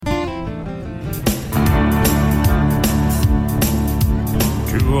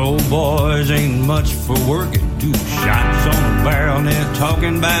old boys ain't much for working. 2 shots on a barrel and they're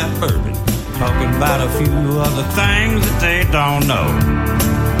talking about bourbon. Talking about a few other things that they don't know.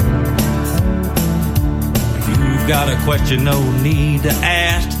 If you've got a question, no need to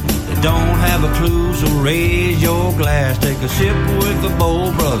ask. They don't have a clue, so raise your glass. Take a sip with the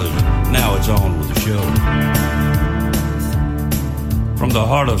Bowl Brothers. Now it's on with the show. From the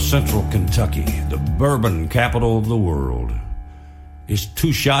heart of Central Kentucky, the bourbon capital of the world, it's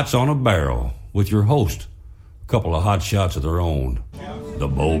 2 shots on a barrel with your host. A couple of hot shots of their own, the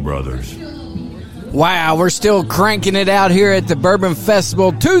Bowl Brothers. Wow, we're still cranking it out here at the Bourbon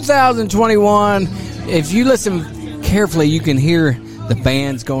Festival 2021. If you listen carefully, you can hear the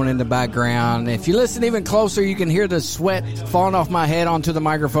bands going in the background. If you listen even closer, you can hear the sweat falling off my head onto the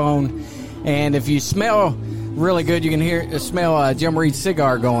microphone. And if you smell really good, you can smell Jim Reed's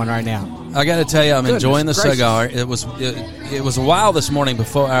cigar going right now. I got to tell you, I'm enjoying the cigar. It was a while this morning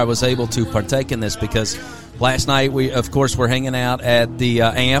before I was able to partake in this because last night we, of course, were hanging out at the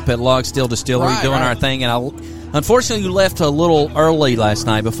AMP at Log Still Distillery doing our thing, and unfortunately you left a little early last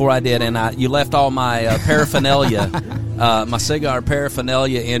night before I did, and you left all my paraphernalia, my cigar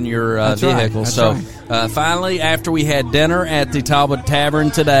paraphernalia in your vehicle. Finally, after we had dinner at the Talbot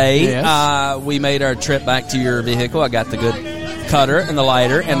Tavern today, we made our trip back to your vehicle. I got the good cutter and the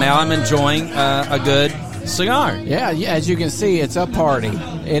lighter, and now I'm enjoying a good cigar. Yeah, as you can see, it's a party.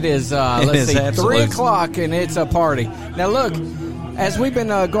 It is, 3 o'clock, and it's a party. Now, look, as we've been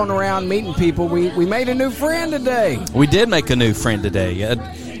going around meeting people, we made a new friend today. We did make a new friend today.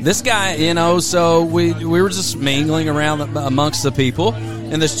 This guy, so we were just mingling around amongst the people,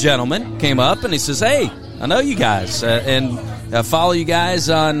 and this gentleman came up, and he says, hey, I know you guys, and follow you guys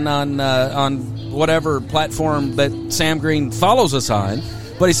on whatever platform that Sam Green follows us on.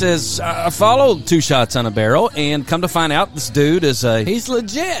 But he says, I followed 2 Shots on a Barrel, and come to find out, this dude is he's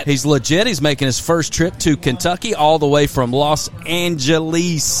legit. He's legit. He's making his first trip to Kentucky, all the way from Los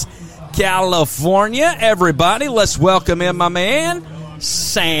Angeles, California. Everybody, let's welcome in my man,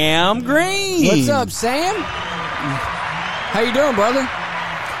 Sam Green. What's up, Sam? How you doing, brother?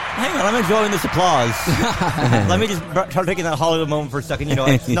 Hang on, I'm enjoying this applause. Let me just try taking that Hollywood moment for a second.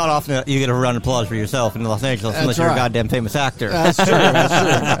 It's not often that you get a round of applause for yourself in Los Angeles unless you're a goddamn famous actor. That's true.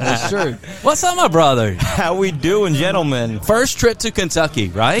 That's true. What's up, my brother? How we doing, gentlemen? First trip to Kentucky,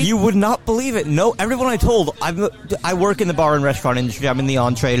 right? You would not believe it. No, everyone I told, I work in the bar and restaurant industry. I'm in the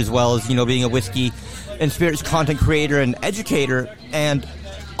on-trade as well as, being a whiskey and spirits content creator and educator. And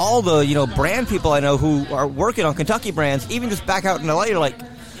all the, brand people I know who are working on Kentucky brands, even just back out in LA, are like,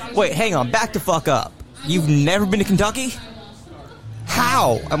 wait, hang on, back the fuck up. You've never been to Kentucky?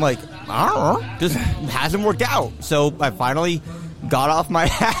 How? I'm like, I don't know. Just hasn't worked out. So I finally got off my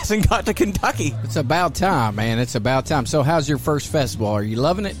ass and got to Kentucky. It's about time, man. It's about time. So how's your first festival? Are you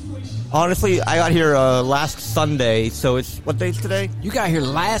loving it? Honestly, I got here last Sunday, so it's, what date's today? You got here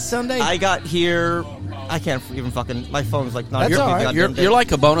last Sunday? I got here, I can't even my phone's like not. That's all right. You're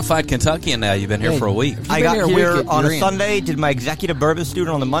like a bona fide Kentuckian now. You've been here for a week. I got here on a Sunday, did my executive bourbon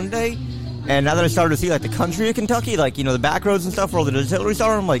student on the Monday, and now that I started to see like the country of Kentucky, like the back roads and stuff where all the distilleries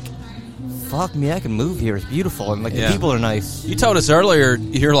are, I'm like, fuck me, I can move here. It's beautiful, and the people are nice. You told us earlier,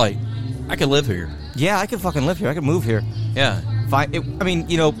 you're like, I could live here. Yeah, I could fucking live here. I could move here. Yeah. Fine.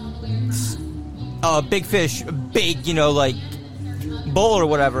 Big fish, big, bowl or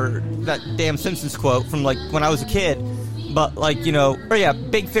whatever, that damn Simpsons quote from when I was a kid. But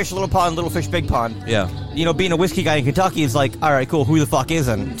big fish, little pond, little fish, big pond. Yeah. Being a whiskey guy in Kentucky is like, all right, cool, who the fuck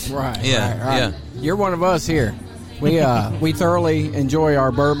isn't? Right. Yeah. Right. Yeah. You're one of us here. We thoroughly enjoy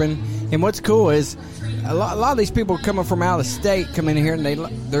our bourbon. And what's cool is a lot of these people coming from out of state come in here and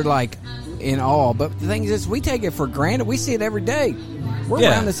they're like in awe. But the thing is, we take it for granted. We see it every day. We're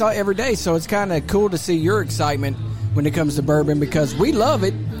around this every day, so it's kind of cool to see your excitement when it comes to bourbon because we love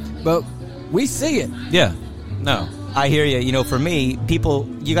it, but we see it. Yeah. No. I hear you. For me,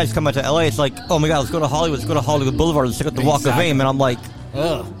 you guys come out to LA, it's like, oh my God, let's go to Hollywood. Let's go to Hollywood Boulevard. Let's check out the Walk of Fame. And I'm like,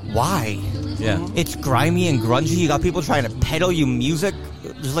 ugh, why? Yeah. It's grimy and grungy. You got people trying to peddle you music.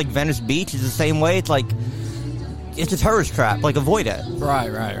 Just like Venice Beach is the same way. It's like, it's a tourist trap. Like, avoid it.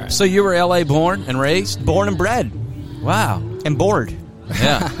 Right. So you were LA born and raised? Born and bred. Wow. And bored.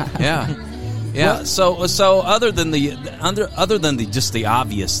 Yeah. Well, so other than just the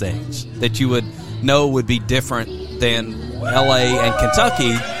obvious things that you would know would be different than L.A. and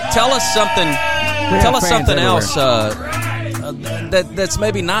Kentucky, tell us something else that's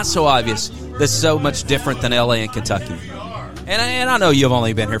maybe not so obvious that's so much different than L.A. and Kentucky. And I know you've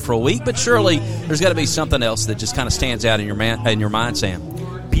only been here for a week, but surely there's got to be something else that just kind of stands out in your mind,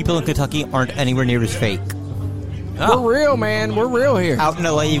 Sam. People in Kentucky aren't anywhere near as fake. We're real, man. We're real here. Out in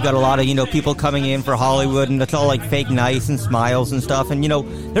LA, you've got a lot of, people coming in for Hollywood, and it's all like fake nice and smiles and stuff. And,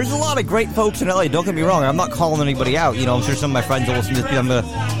 there's a lot of great folks in LA. Don't get me wrong. I'm not calling anybody out. I'm sure some of my friends will listen to this. I'm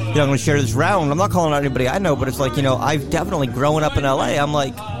going to share this round. I'm not calling out anybody I know, but it's like, I've definitely grown up in LA. I'm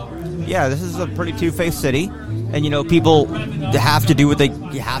like, yeah, this is a pretty two-faced city. And, people have to do what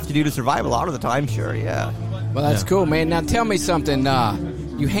you have to do to survive a lot of the time. Sure, yeah. Well, that's cool, man. Now, tell me something.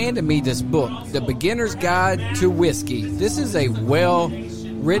 You handed me this book, The Beginner's Guide to Whiskey. This is a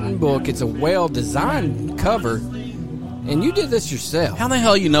well-written book. It's a well-designed cover. And you did this yourself. How the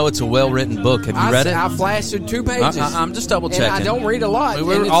hell you know it's a well-written book? Have you read it? I flashed through 2 pages. I'm just double-checking. And I don't read a lot.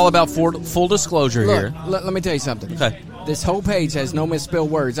 We're all about full disclosure here. Let me tell you something. Okay. This whole page has no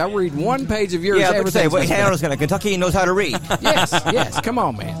misspelled words. I read 1 page of yours. Yeah, I would say, Hannah's going to Kentucky knows how to read. Yes. Come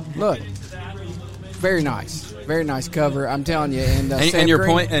on, man. Look. Very nice. Very nice cover. I'm telling you. And your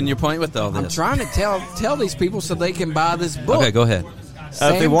point with all this. I'm trying to tell these people so they can buy this book. Okay, go ahead.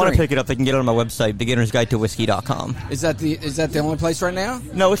 If they want to pick it up, they can get it on my website, beginnersguidetowhiskey.com. Is that the only place right now?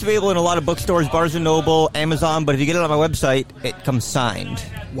 No, it's available in a lot of bookstores, Barnes & Noble, Amazon, but if you get it on my website, it comes signed.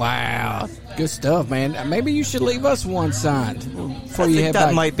 Wow. Good stuff, man. Maybe you should leave us one signed before you head back.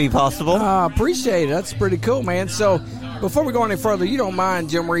 That might be possible. Appreciate it. That's pretty cool, man. So, before we go any further, you don't mind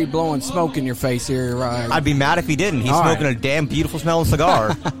Jim Reed blowing smoke in your face here, right? I'd be mad if he didn't. He's smoking a damn beautiful smelling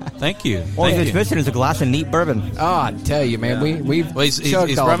cigar. Thank you. All he's missing is a glass of neat bourbon. Oh, I tell you, man,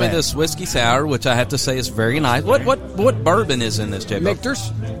 he's brought me this whiskey sour, which I have to say is very nice. What bourbon is in this, Jay?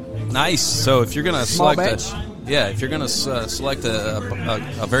 Michter's. Nice. So if you're going to select if you're going to select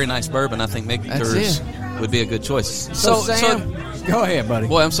a very nice bourbon, I think Michter's would be a good choice. So Sam, go ahead, buddy.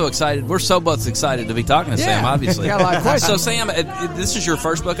 Boy, I'm so excited. We're so both excited to be talking to Sam, obviously. Got a lot of questions. So, Sam, this is your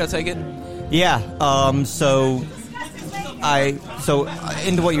first book, I take it? Yeah. So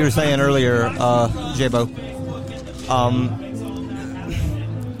into what you were saying earlier, J-Bo,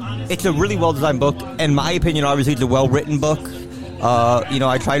 it's a really well-designed book. In my opinion, obviously, it's a well-written book.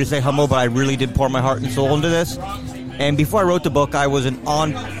 I try to stay humble, but I really did pour my heart and soul into this. And before I wrote the book, I was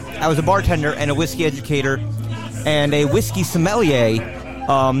a bartender and a whiskey educator and a whiskey sommelier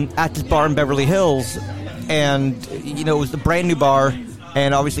at this bar in Beverly Hills. And, it was a brand new bar.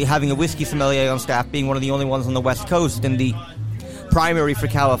 And obviously having a whiskey sommelier on staff, being one of the only ones on the West Coast and the primary for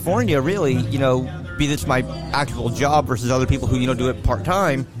California, really, be this my actual job versus other people who, do it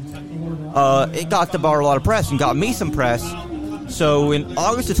part-time, it got the bar a lot of press and got me some press. So in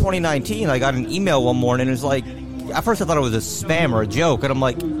August of 2019, I got an email one morning, and it was like, at first I thought it was a spam or a joke, and I'm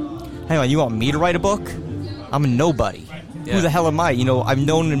like, hang on, you want me to write a book? I'm a nobody. Yeah. Who the hell am I? I'm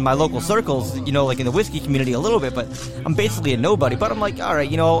known in my local circles, like in the whiskey community a little bit, but I'm basically a nobody. But I'm like, all right,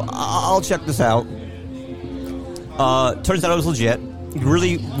 I'll check this out. Turns out it was legit.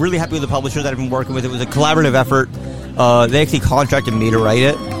 Really, really happy with the publisher that I've been working with. It was a collaborative effort. They actually contracted me to write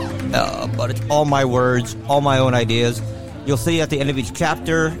it, but it's all my words, all my own ideas. You'll see at the end of each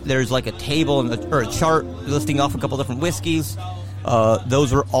chapter, there's like a table or a chart listing off a couple different whiskeys.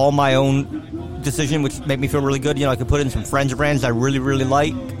 Those were all my own decision, which made me feel really good. I could put in some French brands I really, really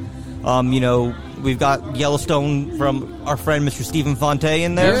like. We've got Yellowstone from our friend Mr. Stephen Fonte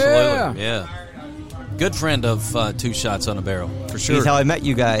in there. Absolutely, yeah. Good friend of Two Shots on a Barrel, for sure. He's how I met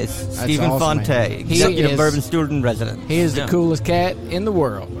you guys. Stephen awesome, Fonte, executive bourbon steward and resident. He is the coolest cat in the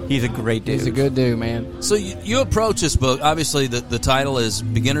world. He's a great dude. He's a good dude, man. So you approach this book, obviously the title is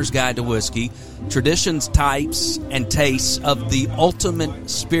Beginner's Guide to Whiskey, Traditions, Types, and Tastes of the Ultimate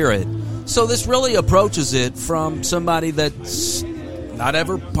Spirit. So this really approaches it from somebody that's not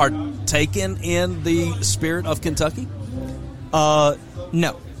ever partaken in the spirit of Kentucky?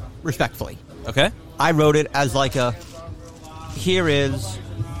 No, respectfully. Okay. I wrote it as like here is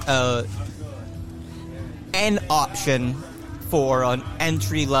an option for an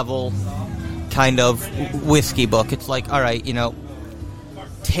entry-level kind of whiskey book. It's like, all right,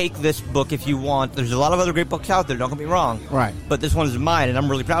 take this book if you want. There's a lot of other great books out there, don't get me wrong. Right. But this one is mine, and I'm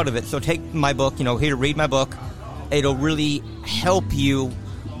really proud of it. So take my book, here, read my book. It'll really help you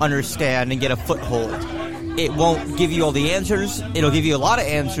understand and get a foothold. It won't give you all the answers. It'll give you a lot of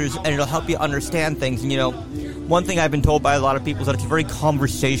answers, and it'll help you understand things. And, one thing I've been told by a lot of people is that it's a very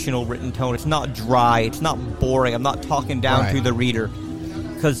conversational written tone. It's not dry. It's not boring. I'm not talking down to the reader.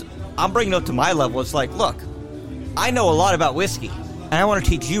 Because I'm bringing it up to my level. It's like, look, I know a lot about whiskey, and I want to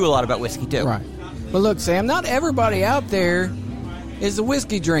teach you a lot about whiskey, too. Right. But look, Sam, not everybody out there is a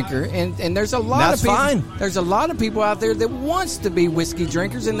whiskey drinker, and there's a lot of people. Fine. There's a lot of people out there that wants to be whiskey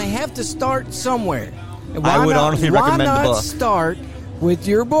drinkers, and they have to start somewhere. I would honestly recommend the book. Why not start with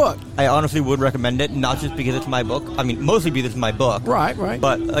your book. I honestly would recommend it, not just because it's my book. I mean, mostly because it's my book. Right.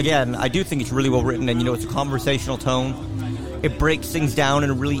 But again, I do think it's really well written, and it's a conversational tone. It breaks things down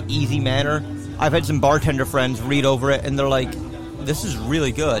in a really easy manner. I've had some bartender friends read over it, and they're like, "This is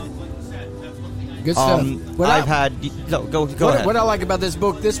really good." Good stuff. Go ahead. What I like about this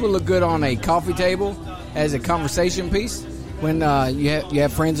book, this would look good on a coffee table as a conversation piece when you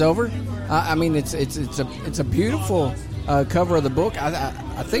have friends over. I mean, it's a beautiful cover of the book.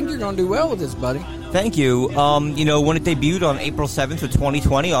 I think you're going to do well with this, buddy. Thank you. When it debuted on April 7th of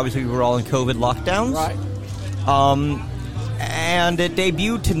 2020, obviously we were all in COVID lockdowns. Right. And it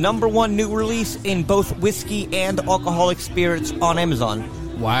debuted to #1 new release in both whiskey and alcoholic spirits on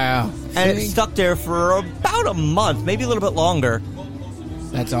Amazon. Wow. And it stuck there for about a month, maybe a little bit longer.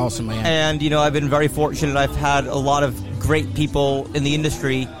 That's awesome, man. And, I've been very fortunate. I've had a lot of great people in the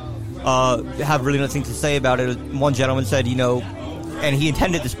industry have really nice things to say about it. One gentleman said, and he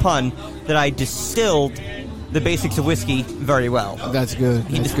intended this pun, that I distilled the basics of whiskey very well. That's good.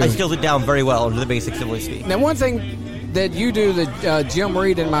 I distilled it down very well into the basics of whiskey. Now, one thing that you do that Jim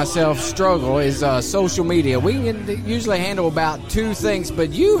Reed and myself struggle is social media. We can usually handle about 2 things,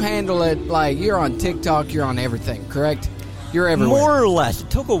 but you handle it like you're on TikTok, you're on everything, correct? You're everywhere. More or less. It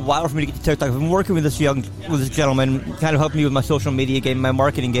took a while for me to get to TikTok. I've been working with this gentleman, kind of helping me with my social media game, my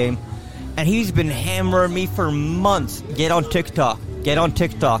marketing game, and he's been hammering me for months. Get on TikTok. Get on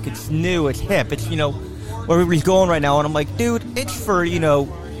TikTok. It's new. It's hip. It's, where everybody's going right now, and I'm like, dude, it's for,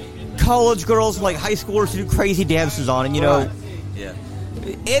 college girls and high schoolers to do crazy dances on, and Right. Yeah.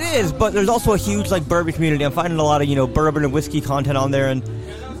 It is, but there's also a huge bourbon community. I'm finding a lot of bourbon and whiskey content on there, and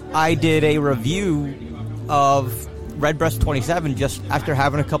I did a review of Redbreast 27 just after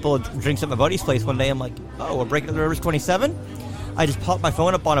having a couple of drinks at my buddy's place one day. I'm like, oh, we're breaking the Redbreast 27. I just popped my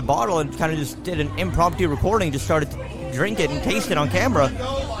phone up on a bottle and kind of just did an impromptu recording, just started to drink it and taste it on camera,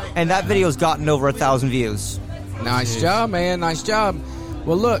 and that video's gotten over 1,000 views. Nice job, man. Nice job.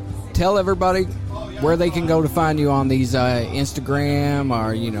 Well, look, tell everybody where they can go to find you on these Instagram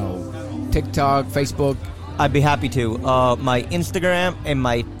or, TikTok, Facebook. I'd be happy to. My Instagram and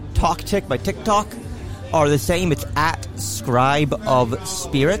my TikTok are the same. It's at Scribe of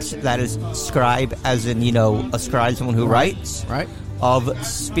Spirits. That is scribe as in, a scribe, someone who writes. Right. Of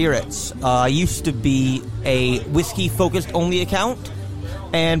Spirits. I used to be a whiskey-focused only account,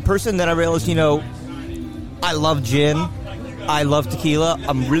 and person that I realized, I love gin. I love tequila.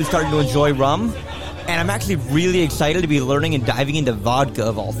 I'm really starting to enjoy rum. And I'm actually really excited to be learning and diving into vodka,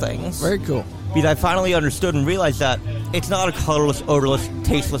 of all things. Very cool. Because I finally understood and realized that it's not a colorless, odorless,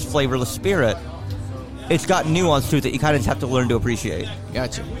 tasteless, flavorless spirit. It's got nuance to it that you kind of have to learn to appreciate.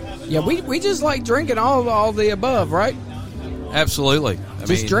 Gotcha. Yeah, we just like drinking all the above, right? Absolutely.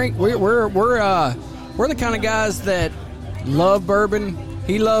 Drink. We're the kind of guys that love bourbon.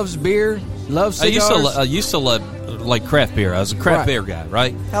 He loves beer. Loves cigars. I used to love craft beer. I was a craft beer guy,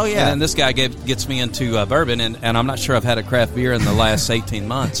 right? Hell yeah. And then this guy gets me into bourbon, and I'm not sure I've had a craft beer in the last 18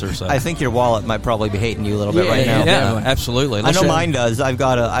 months or so. I think your wallet might probably be hating you a little bit right now. Yeah, absolutely. I know mine does.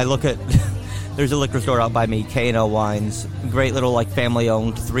 I look at... There's a liquor store out by me, K&O Wines. Great little,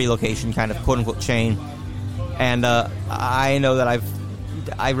 family-owned, 3-location kind of quote-unquote chain. And I know that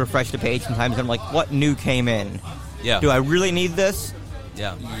I've refreshed the page sometimes, and I'm like, what new came in? Yeah. Do I really need this?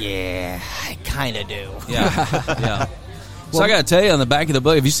 Yeah. Yeah, I kind of do. Yeah, yeah. So I got to tell you, on the back of the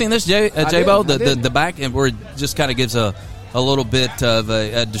book, have you seen this, J-Bo? The back, and where it just kind of gives a little bit of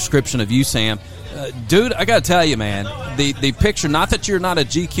a description of you, Sam. Dude, I got to tell you, man, the picture, not that you're not a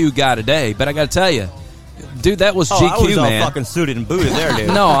GQ guy today, but I got to tell you, dude, that was GQ, I was all man. fucking suited and booted there, dude.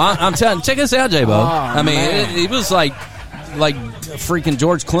 No, I'm telling you, check this out, J-Bo. Oh, it was like freaking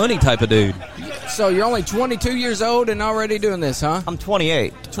George Clooney type of dude. So you're only 22 years old and already doing this, huh? I'm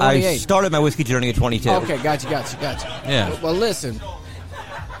 28. 28. I started my whiskey journey at 22. Okay, gotcha. Yeah. Well, listen,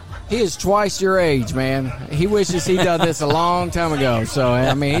 he is twice your age, man. He wishes he'd done this a long time ago. So,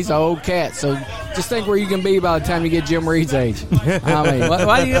 he's an old cat. So just think where you can be by the time you get Jim Reed's age.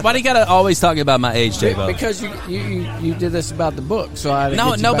 Why do you got to always talk about my age, J-Bo? Because you did this about the book. So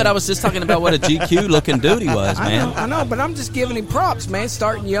but I was just talking about what a GQ looking dude he was, man. I know, but I'm just giving him props, man.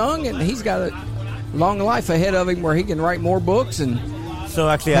 Starting young, and he's got a long life ahead of him where he can write more books. And so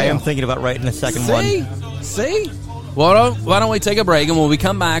actually, I am thinking about writing a second one. See? Well, why don't we take a break, and when we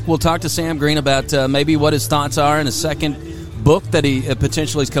come back, we'll talk to Sam Green about maybe what his thoughts are in a second book that he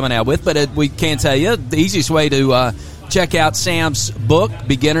potentially is coming out with. But we can't tell you the easiest way to check out Sam's book,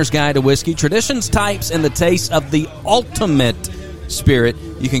 Beginner's Guide to Whiskey, Traditions, Types, and the Taste of the Ultimate Spirit.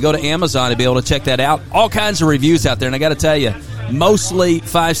 You can go to Amazon to be able to check that out. All kinds of reviews out there, and I got to tell you, mostly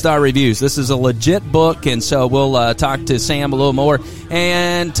 5-star reviews. This is a legit book, and so we'll talk to Sam a little more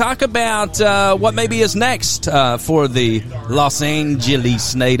and talk about what maybe is next for the Los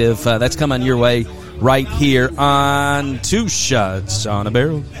Angeles native. That's coming your way right here on Two Shots on a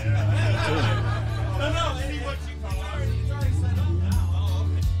Barrel.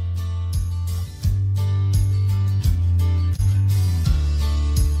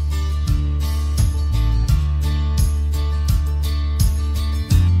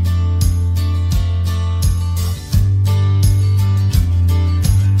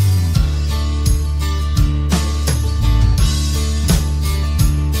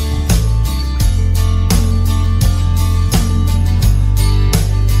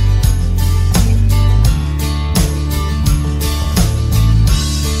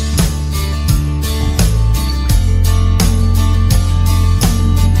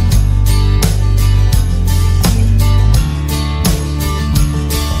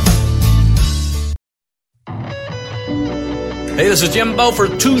 Hey, this is Jimbo for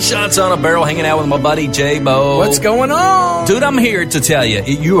Two Shots on a Barrel, hanging out with my buddy J-Bo. What's going on? Dude, I'm here to tell you,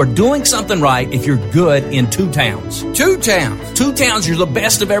 you are doing something right if you're good in two towns. Two towns. Two towns, you're the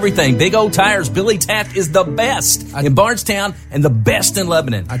best of everything. Big Old Tires, Billy Taft is the best in Bardstown and the best in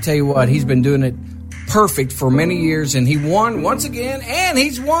Lebanon. I tell you what, he's been doing it perfect for many years, and he won once again, and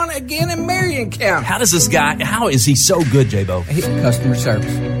he's won again in Marion County. How is he so good, J-Bo? Customer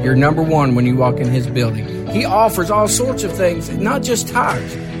service. You're number one when you walk in his building. He offers all sorts of things, not just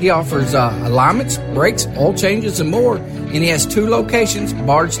tires. He offers alignments, brakes, oil changes, and more. And he has 2 locations,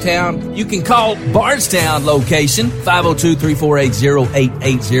 Bardstown. You can call Bardstown location,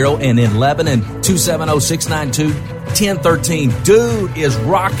 502-348-0880, and in Lebanon, 270-692-1013. Dude is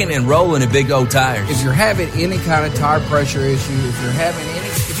rocking and rolling at Big Old Tires. If you're having any kind of tire pressure issue, if you have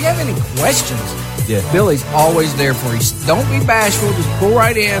any questions, Billy's always there for you. Don't be bashful. Just pull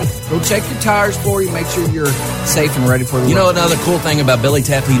right in. Go check your tires for you. Make sure you're safe and ready for the You know another cool thing about Billy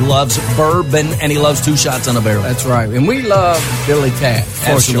Taft? He loves bourbon, and he loves Two Shots on a Barrel. That's right. And we love Billy Taft.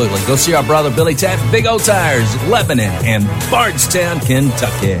 Absolutely. Sure. Go see our brother Billy Taft, Big Old Tires, Lebanon, and Bardstown,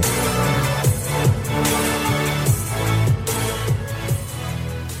 Kentucky.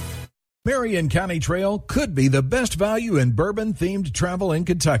 Marion County Trail could be the best value in bourbon-themed travel in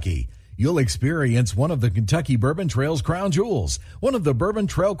Kentucky. You'll experience one of the Kentucky Bourbon Trail's crown jewels, one of the Bourbon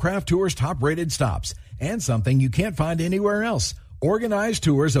Trail Craft Tour's top-rated stops, and something you can't find anywhere else. Organized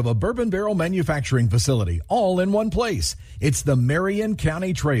tours of a bourbon barrel manufacturing facility, all in one place. It's the Marion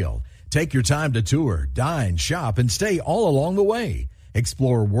County Trail. Take your time to tour, dine, shop, and stay all along the way.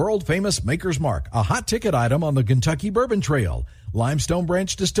 Explore world-famous Maker's Mark, a hot ticket item on the Kentucky Bourbon Trail. Limestone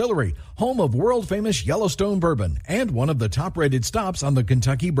Branch Distillery, home of world-famous Yellowstone bourbon, and one of the top-rated stops on the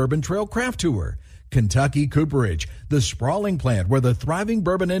Kentucky Bourbon Trail Craft Tour. Kentucky Cooperage, the sprawling plant where the thriving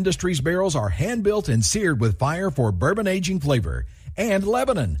bourbon industry's barrels are hand-built and seared with fire for bourbon aging flavor. And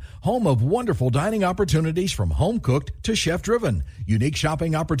Lebanon, home of wonderful dining opportunities from home-cooked to chef-driven. Unique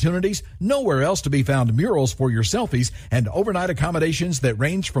shopping opportunities, nowhere else to be found murals for your selfies, and overnight accommodations that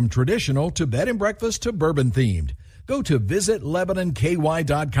range from traditional to bed and breakfast to bourbon-themed. Go to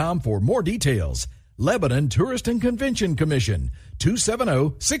visitlebanonky.com for more details. Lebanon Tourist and Convention Commission,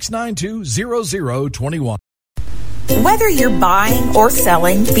 270-692-0021. Whether you're buying or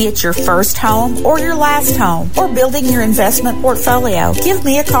selling, be it your first home or your last home, or building your investment portfolio, give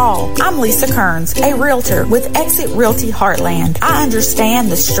me a call. I'm Lisa Kearns, a realtor with Exit Realty Heartland. I understand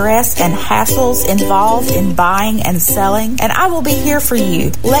the stress and hassles involved in buying and selling, and I will be here for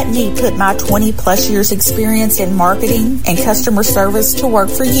you. Let me put my 20-plus years experience in marketing and customer service to work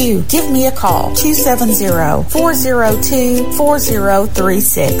for you. Give me a call,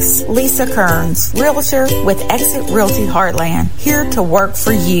 270-402-4036. Lisa Kearns, realtor with Exit Realty Heartland, here to work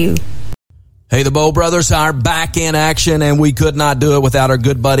for you. Hey, the Bow Brothers are back in action, and we could not do it without our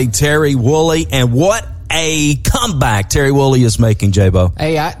good buddy Terry Woolley. And what a comeback Terry Woolley is making, J-Bo.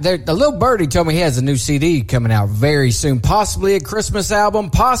 Hey, the little birdie told me he has a new CD coming out very soon. Possibly a Christmas album,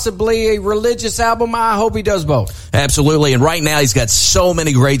 possibly a religious album. I hope he does both. Absolutely. And right now he's got so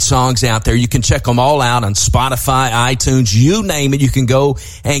many great songs out there. You can check them all out on Spotify, iTunes, you name it. You can go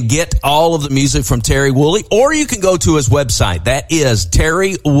and get all of the music from Terry Woolley, or you can go to his website. That is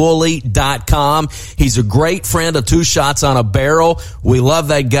terrywoolley.com. He's a great friend of Two Shots on a Barrel. We love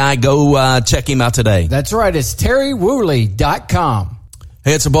that guy. Go check him out today. That's right. It's terrywoolley.com.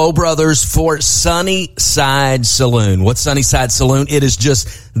 Hey, it's the Bow Brothers for Sunnyside Saloon. What's Sunnyside Saloon? It is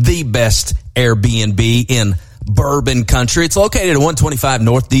just the best Airbnb in bourbon country. It's located at 125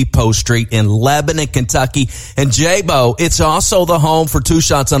 North Depot Street in Lebanon, Kentucky. And J-Bo, it's also the home for Two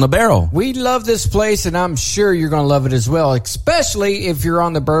Shots on the Barrel. We love this place, and I'm sure you're going to love it as well, especially if you're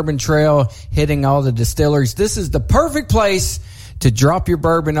on the Bourbon Trail hitting all the distilleries. This is the perfect place to drop your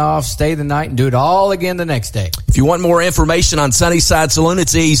bourbon off, stay the night, and do it all again the next day. If you want more information on Sunnyside Saloon,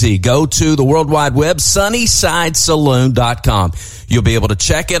 it's easy. Go to the World Wide Web, sunnysidesaloon.com. You'll be able to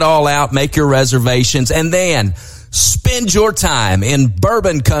check it all out, make your reservations, and then spend your time in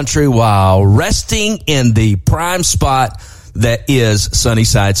bourbon country while resting in the prime spot that is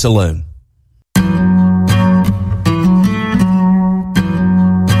Sunnyside Saloon.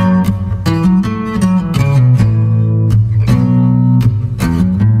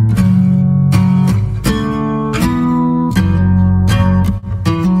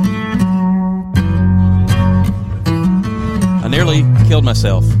 Killed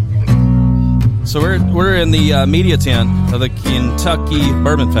myself. So we're in the media tent of the Kentucky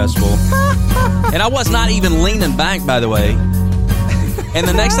Bourbon Festival, and I was not even leaning back, by the way. And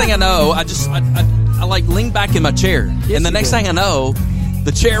the next thing I know, I like leaned back in my chair, and the next thing I know,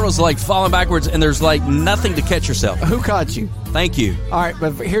 the chair was like falling backwards, and there's like nothing to catch yourself. Who caught you? Thank you. All right,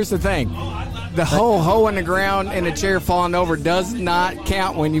 but here's the thing. The whole hole in the ground and a chair falling over does not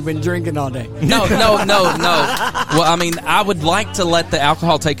count when you've been drinking all day. No. Well, I mean, I would like to let the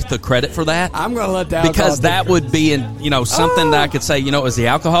alcohol take the credit for that. I'm going to let the alcohol because that would be something that I could say, it was the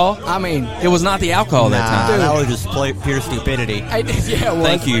alcohol. I mean, it was not the alcohol that time. That was just pure stupidity. Yeah, it was.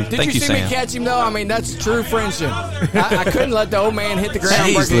 Thank you. Did you see Sam. me catch him, though? I mean, that's true friendship. I couldn't let the old man hit the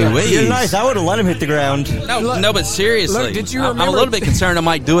ground. Jeez Louise. You're nice. I would have let him hit the ground. No, but seriously. Look, did you remember? I'm a little bit concerned I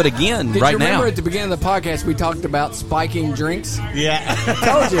might do it again right now. Did you remember at the beginning of the podcast we talked about spiking drinks? Yeah.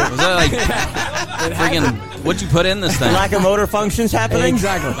 Told you. Was that like friggin' what'd you put in this thing? Lack of motor functions happening?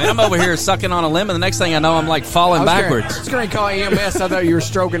 Exactly. Man, I'm over here sucking on a lemon. The next thing I know, I'm like falling backwards. I was going to call EMS. I thought you were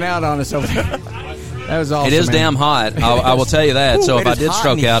stroking out on us over there. That was awesome. It is damn hot. I will tell you that. Ooh, so if I did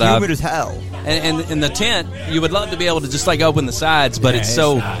stroke out, humid as hell. And in the tent, you would love to be able to just like open the sides, but it's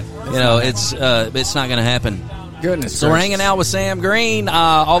so it's not going to happen. Goodness. So we're hanging out with Sam Green,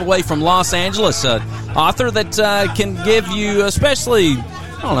 all the way from Los Angeles, author that can give you, especially,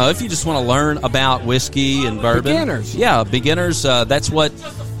 I don't know, if you just want to learn about whiskey and bourbon. Beginners. Yeah, beginners. That's what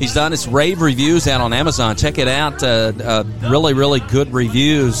he's done. It's rave reviews out on Amazon. Check it out. Really, really good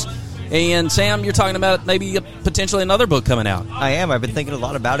reviews. And Sam, you're talking about maybe potentially another book coming out. I am. I've been thinking a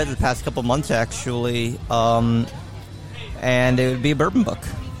lot about it the past couple months, actually. And it would be a bourbon book.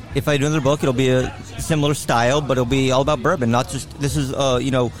 If I do another book, it'll be a similar style, but it'll be all about bourbon. Not just, this is,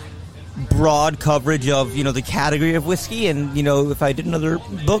 broad coverage of, the category of whiskey. And, if I did another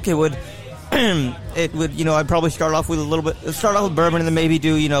book, it would, I'd probably start off with bourbon and then maybe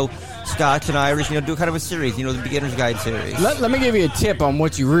do, Scotch and Irish, do kind of a series, the beginner's guide series. Let me give you a tip on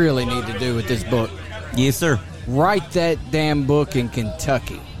what you really need to do with this book. Yes, sir. Write that damn book in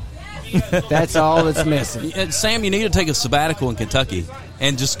Kentucky. That's all that's missing. Sam, you need to take a sabbatical in Kentucky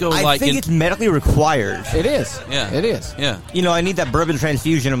and just go I think it's medically required. It is. Yeah. It is. Yeah. I need that bourbon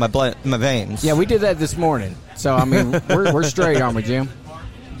transfusion in my veins. Yeah, we did that this morning. So, I mean, we're straight, aren't we, Jim?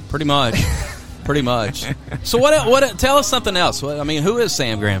 Pretty much. Pretty much. So what? Tell us something else. Who is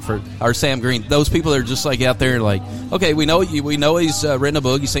Sam Granford or Sam Green? Those people that are just like out there, like, okay, we know he's written a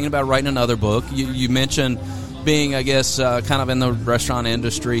book. He's thinking about writing another book. You mentioned being, I guess, kind of in the restaurant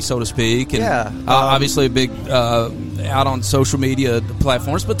industry, so to speak, and obviously a big out on social media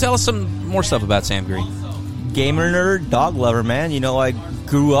platforms. But tell us some more stuff about Sam Green. Gamer nerd, dog lover, man. I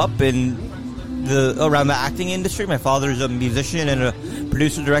grew up around the acting industry. My father's a musician and a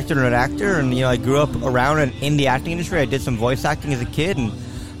producer, director, and an actor, and I grew up around and in the acting industry. I did some voice acting as a kid, and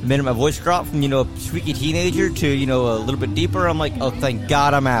the minute my voice dropped from a squeaky teenager to a little bit deeper, I'm like, oh, thank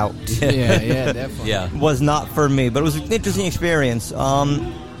God I'm out. Yeah, definitely. Yeah, was not for me, but it was an interesting experience.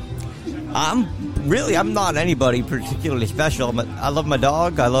 I'm not anybody particularly special. I love my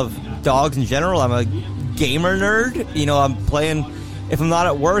dog. I love dogs in general. I'm a gamer nerd. I'm playing. If I'm not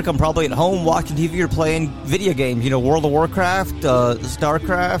at work, I'm probably at home watching TV or playing video games. World of Warcraft,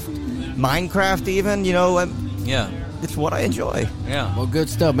 StarCraft, Minecraft, even. Yeah. It's what I enjoy. Yeah. Well, good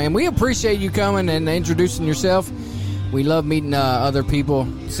stuff, man. We appreciate you coming and introducing yourself. We love meeting other people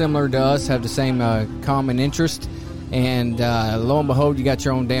similar to us, have the same common interest. And lo and behold, you got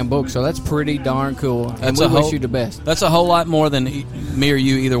your own damn book. So that's pretty darn cool. And we wish you the best. That's a whole lot more than me or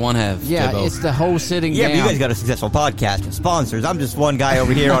you either one have. Yeah, it's the whole sitting down. Yeah, but you guys got a successful podcast and sponsors. I'm just one guy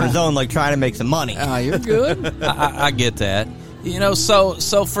over here on his own, like trying to make some money. You're good. I get that.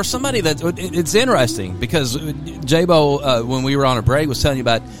 So for somebody that it's interesting because J-Bo, when we were on a break, was telling you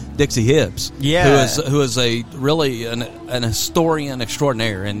about Dixie Hibbs, who is a really an historian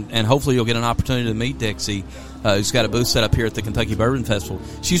extraordinaire, and hopefully you'll get an opportunity to meet Dixie, who's got a booth set up here at the Kentucky Bourbon Festival.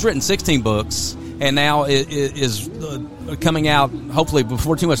 She's written 16 books, and now is coming out hopefully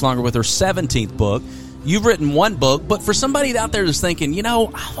before too much longer with her 17th book. You've written one book, but for somebody out there that's thinking,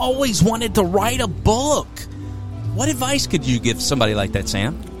 I've always wanted to write a book. What advice could you give somebody like that,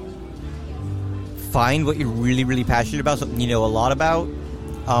 Sam? Find what you're really, really passionate about, something you know a lot about,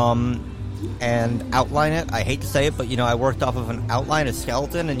 and outline it. I hate to say it, but, I worked off of an outline, a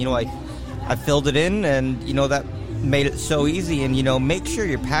skeleton, and, I filled it in, and, that made it so easy. And, make sure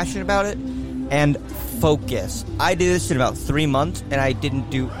you're passionate about it and focus. I did this in about 3 months, and I didn't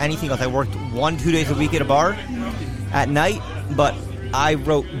do anything else. I worked 1-2 days a week at a bar at night, but I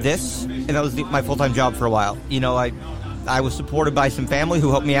wrote this, and that was my full-time job for a while. I was supported by some family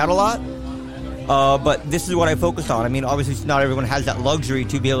who helped me out a lot, but this is what I focused on. I mean, obviously not everyone has that luxury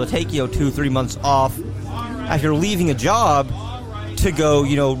to be able to take, 2-3 months off after leaving a job to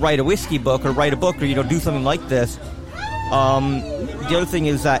go, write a whiskey book or write a book or, do something like this. The other thing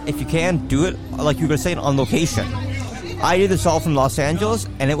is that if you can, do it, like you were saying, on location. I did this all from Los Angeles,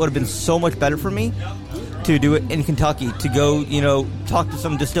 and it would have been so much better for me to do it in Kentucky, to go, talk to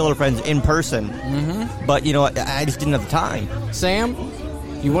some distiller friends in person. Mm-hmm. But, I just didn't have the time. Sam,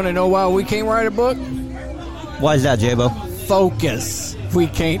 you want to know why we can't write a book? Why is that, J-Bo? Focus. We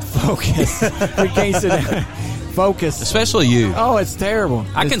can't focus. We can't sit down. Focus. Especially you. Oh, it's terrible.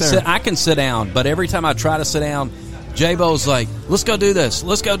 I can sit down, but every time I try to sit down, J-Bo's like, let's go do this.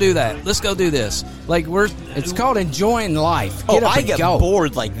 Let's go do that. Let's go do this. Like, it's called enjoying life. I get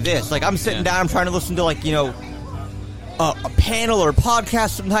bored like this. Like, I'm sitting down, I'm trying to listen to, like, a panel or a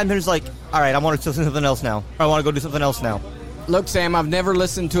podcast. Sometimes there's like, all right, I want to listen to something else now. Or I want to go do something else now. Look, Sam, I've never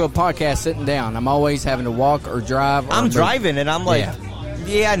listened to a podcast sitting down. I'm always having to walk or drive. I'm driving, and I'm like,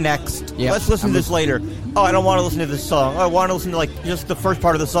 next. Yep. Let's listen to this later. Oh, I don't want to listen to this song. Oh, I want to listen to, like, just the first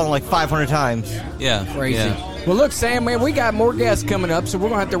part of the song, like, 500 times. Yeah. Crazy. Yeah. Well, look, Sam, man, we got more guests coming up, so we're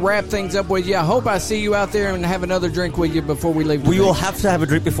going to have to wrap things up with you. I hope I see you out there and have another drink with you before we leave. We will have to have a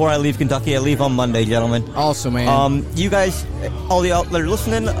drink before I leave Kentucky. I leave on Monday, gentlemen. Awesome, man. You guys, all the out that are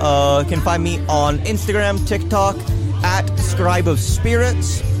listening, can find me on Instagram, TikTok, at Scribe of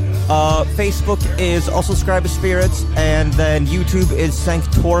Spirits. Facebook is also Scribe of Spirits, and then YouTube is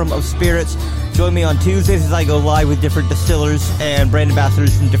Sanctorum of Spirits. Join me on Tuesdays as I go live with different distillers and brand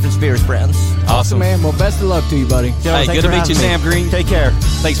ambassadors from different spirits brands. Awesome, man. Well, best of luck to you, buddy. Hey, good to meet you, Sam Green. Take care.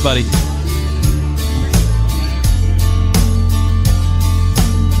 Thanks, buddy.